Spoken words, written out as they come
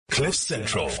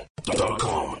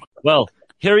CliffCentral.com. Well,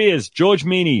 here he is, George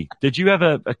Meany. Did you have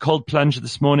a cold plunge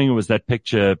this morning, or was that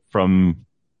picture from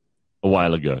a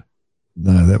while ago?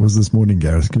 No, that was this morning,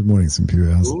 Gareth. Good morning,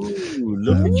 Simpiwe. Ooh,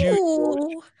 look at you,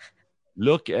 George.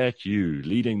 Look at you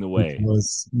leading the way.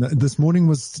 This morning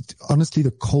was honestly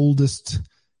the coldest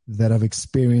that I've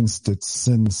experienced it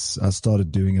since I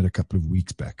started doing it a couple of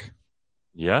weeks back.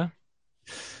 Yeah?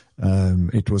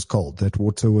 It was cold. That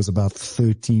water was about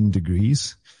 13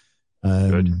 degrees.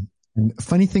 Good. And a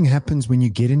funny thing happens when you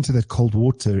get into that cold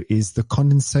water is the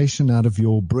condensation out of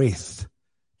your breath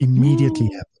immediately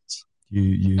happens.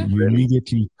 You Really?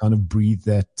 immediately kind of breathe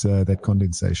that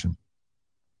condensation.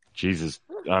 Jesus.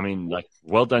 I mean,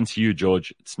 well done to you,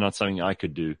 George. It's not something I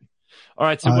could do. All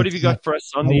right. So what have you got for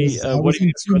us on what have you got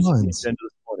for us on the agenda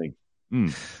this morning?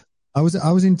 I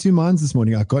was in two minds this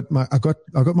morning. I got my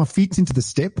feet into the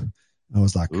step. I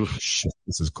was like, Oof. shit,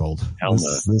 this is cold. Hell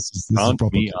This no. is Count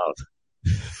proper. me out.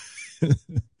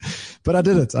 But I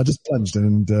did it. I just plunged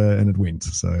and it went.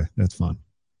 So that's fine.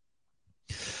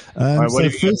 All right, what so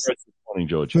have you got for us this morning,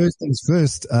 George? First things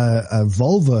first,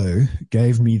 Volvo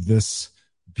gave me this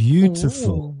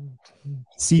beautiful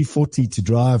C40 to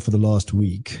drive for the last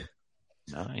week.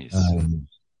 Nice.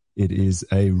 It is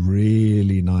a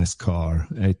really nice car.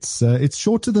 It's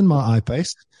shorter than my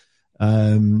I-Pace,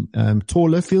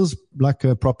 taller, feels like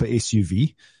a proper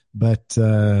SUV, but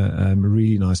a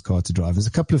really nice car to drive. There's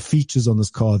a couple of features on this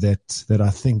car that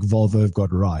I think Volvo have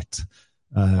got right.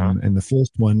 And the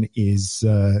first one is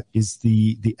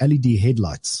the LED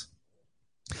headlights.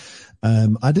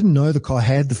 I didn't know the car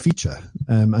had the feature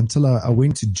until I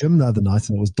went to gym the other night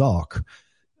and it was dark.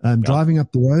 Driving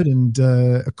up the road and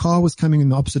a car was coming in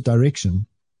the opposite direction,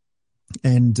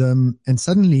 and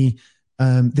suddenly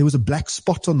there was a black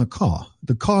spot on the car.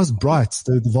 The car's brights,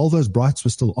 the Volvo's brights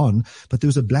were still on, but there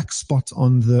was a black spot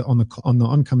on the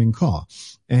oncoming car.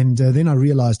 And then I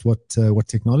realized what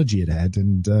technology it had,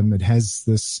 and it has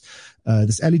this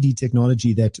LED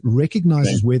technology that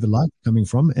recognizes where the light's coming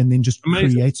from and then just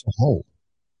creates a hole.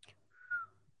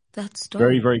 That's dope.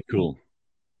 Very, very cool.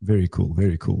 Very cool,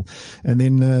 very cool. And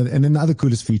then the other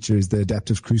coolest feature is the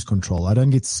adaptive cruise control. I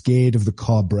don't get scared of the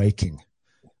car braking.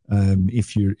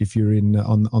 If you're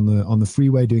on the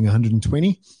freeway doing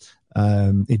 120,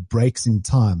 it brakes in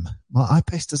time. My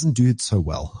I-Pace doesn't do it so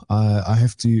well. I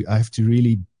have to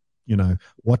really,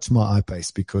 watch my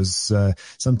I-Pace because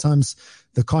sometimes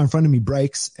the car in front of me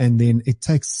brakes and then it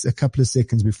takes a couple of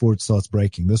seconds before it starts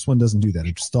braking. This one doesn't do that.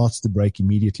 It starts to brake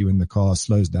immediately when the car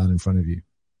slows down in front of you.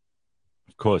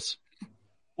 Of course.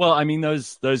 Well, I mean,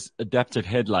 those adaptive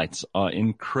headlights are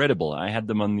incredible. I had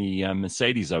them on the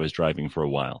Mercedes I was driving for a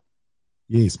while.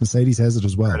 Yes, Mercedes has it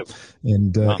as well. Incredible.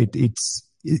 And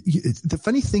the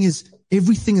funny thing is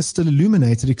everything is still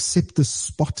illuminated except the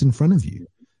spot in front of you.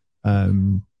 I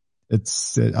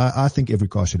think every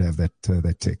car should have that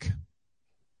tech.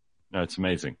 No, it's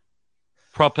amazing.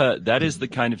 That is the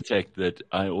kind of tech that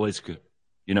I always could,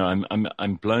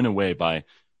 I'm blown away by.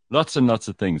 Lots and lots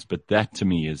of things, but that to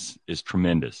me is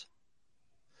tremendous.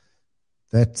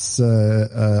 That's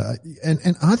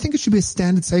and I think it should be a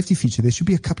standard safety feature. There should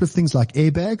be a couple of things like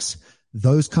airbags.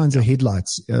 Those kinds of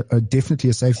headlights are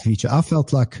definitely a safety feature. I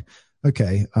felt like,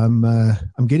 okay, I'm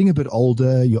getting a bit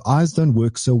older. Your eyes don't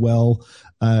work so well.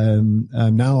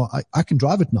 Now I can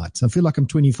drive at night. I feel like I'm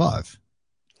 25.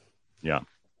 Yeah,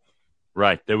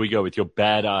 right. There we go with your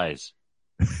bad eyes.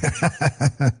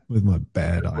 With my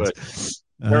bad eyes.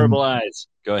 Terrible eyes.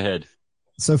 Go ahead.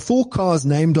 So 4 cars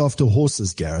named after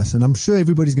horses, Gareth, and I'm sure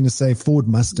everybody's going to say Ford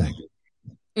Mustang.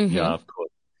 Mm-hmm. Yeah, of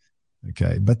course.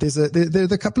 Okay, but there's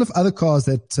a couple of other cars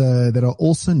that are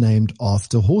also named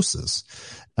after horses,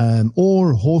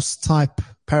 or horse type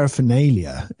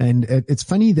paraphernalia. And it's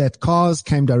funny that cars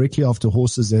came directly after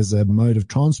horses as a mode of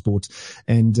transport,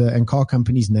 and car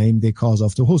companies named their cars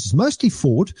after horses. Mostly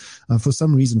Ford. For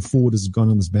some reason, Ford has gone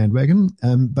on this bandwagon.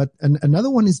 But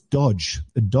another one is Dodge,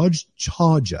 a Dodge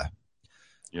Charger.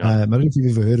 Yeah. I don't know if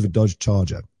you've ever heard of a Dodge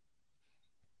Charger.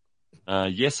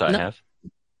 Yes, I have.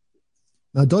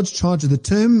 Now, Dodge Charger, the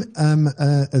term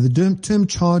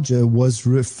Charger was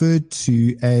referred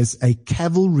to as a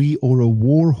cavalry or a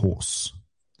war horse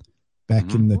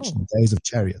back in the days of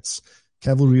chariots.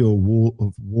 Cavalry or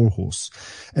war horse.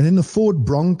 And then the Ford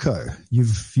Bronco.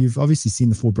 You've obviously seen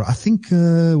the Ford Bronco. I think,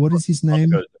 what is his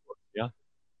name? Yeah.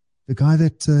 The guy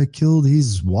that killed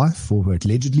his wife, or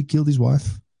allegedly killed his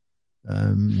wife.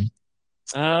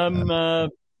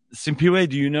 Simpiwe,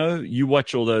 do you know? You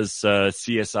watch all those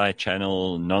CSI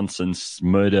channel nonsense,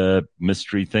 murder,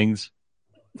 mystery things?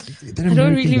 I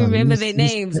don't really remember their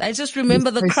names. I just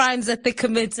remember the crimes that they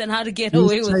commit and how to get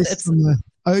away with it.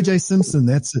 O.J. Simpson,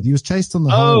 that's it. He was chased on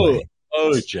the highway.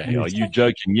 O.J. Are you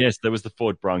joking? Yes, that was the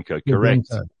Ford Bronco. Correct.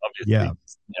 Bronco. Obviously.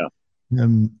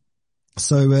 Yeah.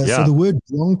 So the word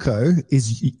bronco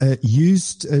is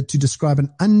used to describe an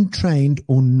untrained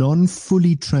or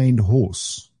non-fully trained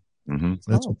horse. Mm-hmm.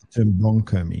 So that's what the term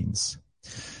bronco means.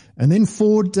 And then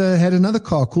Ford had another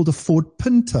car called a Ford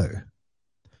Pinto.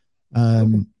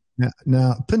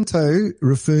 Now, Pinto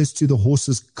refers to the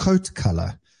horse's coat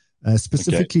color,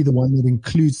 specifically the one that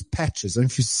includes patches. I don't know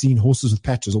if you've seen horses with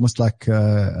patches, almost like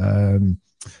that.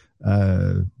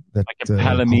 Like a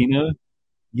Palomino?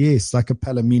 Yes, like a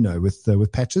Palomino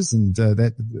with patches, and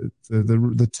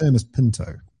the term is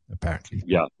Pinto, apparently.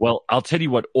 Yeah. Well, I'll tell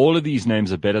you what, all of these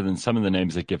names are better than some of the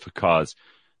names they give for cars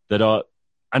that are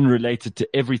unrelated to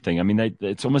everything. I mean,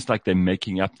 it's almost like they're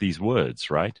making up these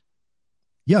words, right?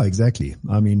 Yeah, exactly.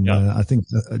 I mean, I think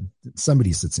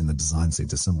somebody sits in the design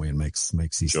center somewhere and makes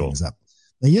these things up.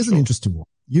 Now, here's an interesting one.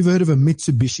 You've heard of a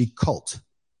Mitsubishi Colt.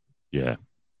 Yeah.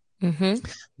 Mm-hmm.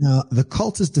 Now, the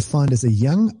Colt is defined as a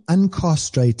young,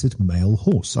 uncastrated male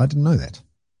horse. I didn't know that.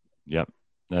 Yep.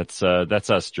 That's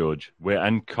us, George. We're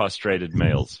uncastrated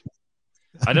males.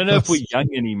 I don't know if we're young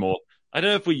anymore.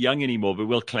 But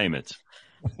we'll claim it.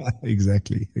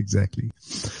 Exactly.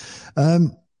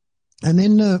 And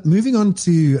then moving on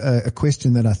to a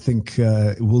question that I think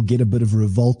will get a bit of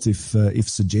revolt if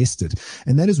suggested,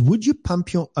 and that is: would you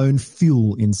pump your own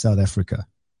fuel in South Africa?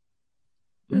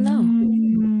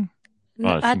 No.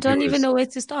 I don't even know where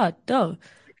to start. No.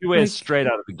 If you went straight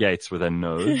out of the gates with a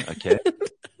no, okay.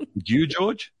 Would you,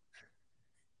 George?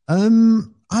 I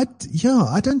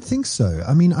don't think so.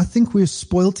 I mean, I think we're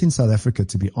spoilt in South Africa,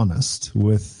 to be honest.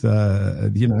 With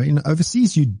in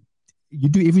overseas, you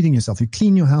do everything yourself. You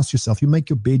clean your house yourself. You make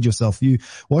your bed yourself. You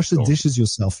wash the dishes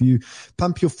yourself. You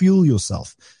pump your fuel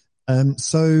yourself.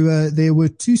 So there were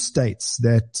two states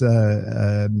that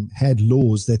had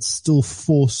laws that still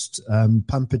forced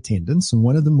pump attendance, and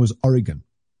one of them was Oregon.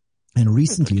 And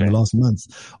recently, in the last month,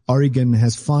 Oregon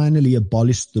has finally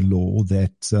abolished the law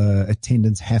that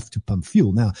attendants have to pump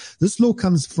fuel. Now, this law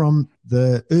comes from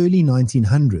the early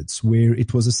 1900s, where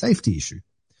it was a safety issue.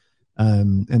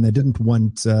 And they didn't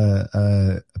want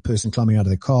a person climbing out of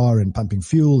their car and pumping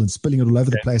fuel and spilling it all over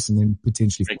the place and then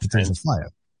potential fire.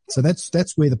 So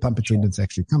that's where the pump attendants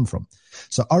actually come from.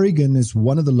 So Oregon is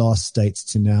one of the last states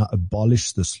to now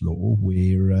abolish this law,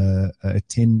 where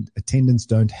attendants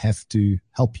don't have to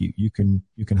help you. You can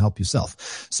help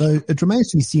yourself. So it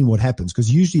remains to be seen what happens,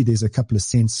 because usually there's a couple of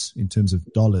cents in terms of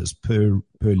dollars per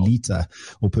liter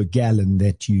or per gallon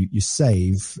that you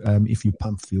save if you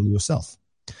pump fuel yourself.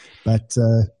 But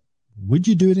would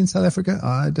you do it in South Africa?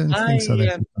 I don't think South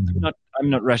Africa. I'm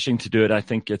not rushing to do it. I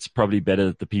think it's probably better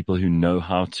that the people who know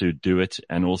how to do it,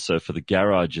 and also for the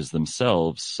garages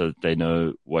themselves, so that they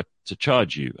know what to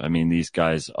charge you. I mean, these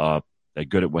guys they're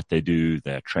good at what they do.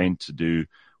 They're trained to do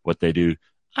what they do.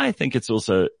 I think it's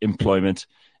also employment.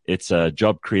 It's a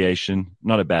job creation.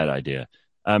 Not a bad idea.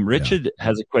 Richard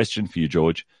has a question for you,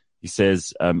 George. He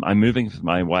says, I'm moving with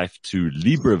my wife to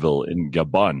Libreville in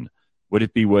Gabon. Would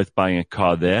it be worth buying a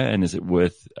car there? And is it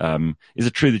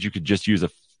true that you could just use a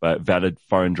valid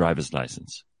foreign driver's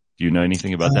license? Do you know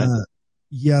anything about that?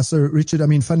 Yeah. So Richard, I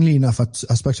mean, funnily enough, I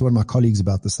spoke to one of my colleagues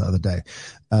about this the other day,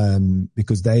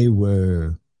 because they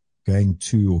were going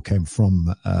to or came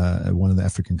from one of the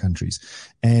African countries,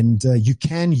 and you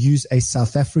can use a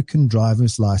South African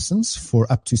driver's license for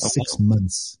up to 6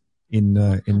 months in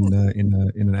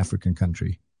an African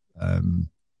country.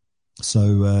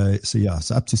 So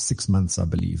up to 6 months, I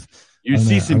believe. You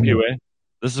see, Simpiwe,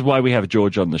 this is why we have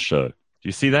George on the show. Do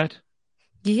you see that?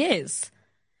 Yes.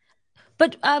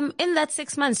 But in that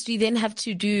 6 months, do you then have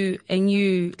to do a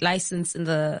new license in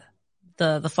the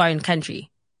foreign country?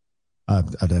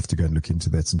 I'd have to go and look into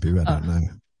that, Simpiwe. I don't know.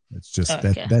 It's just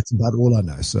that's about all I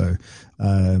know.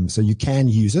 So you can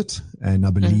use it, and I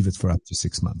believe it's for up to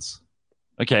 6 months.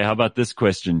 Okay, how about this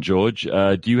question, George?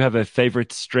 Do you have a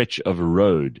favorite stretch of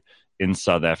road in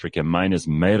South Africa? Mine is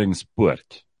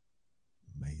Meyringspoort,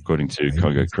 according to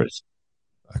Congo Chris.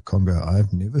 Congo,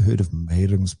 I've never heard of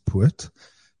Meyringspoort,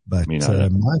 but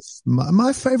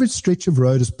my favorite stretch of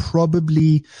road is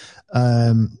probably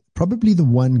the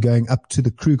one going up to the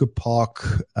Kruger Park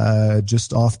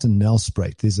just after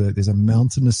Nelspruit. There's a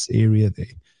mountainous area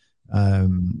there.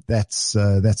 That's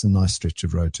a nice stretch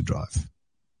of road to drive.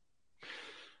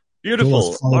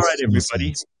 Beautiful. All right,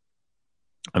 everybody.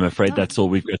 I'm afraid that's all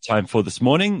we've got time for this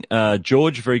morning.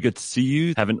 George, very good to see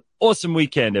you. Have an awesome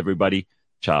weekend, everybody.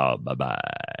 Ciao. Bye-bye.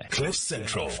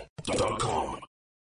 CliffCentral.com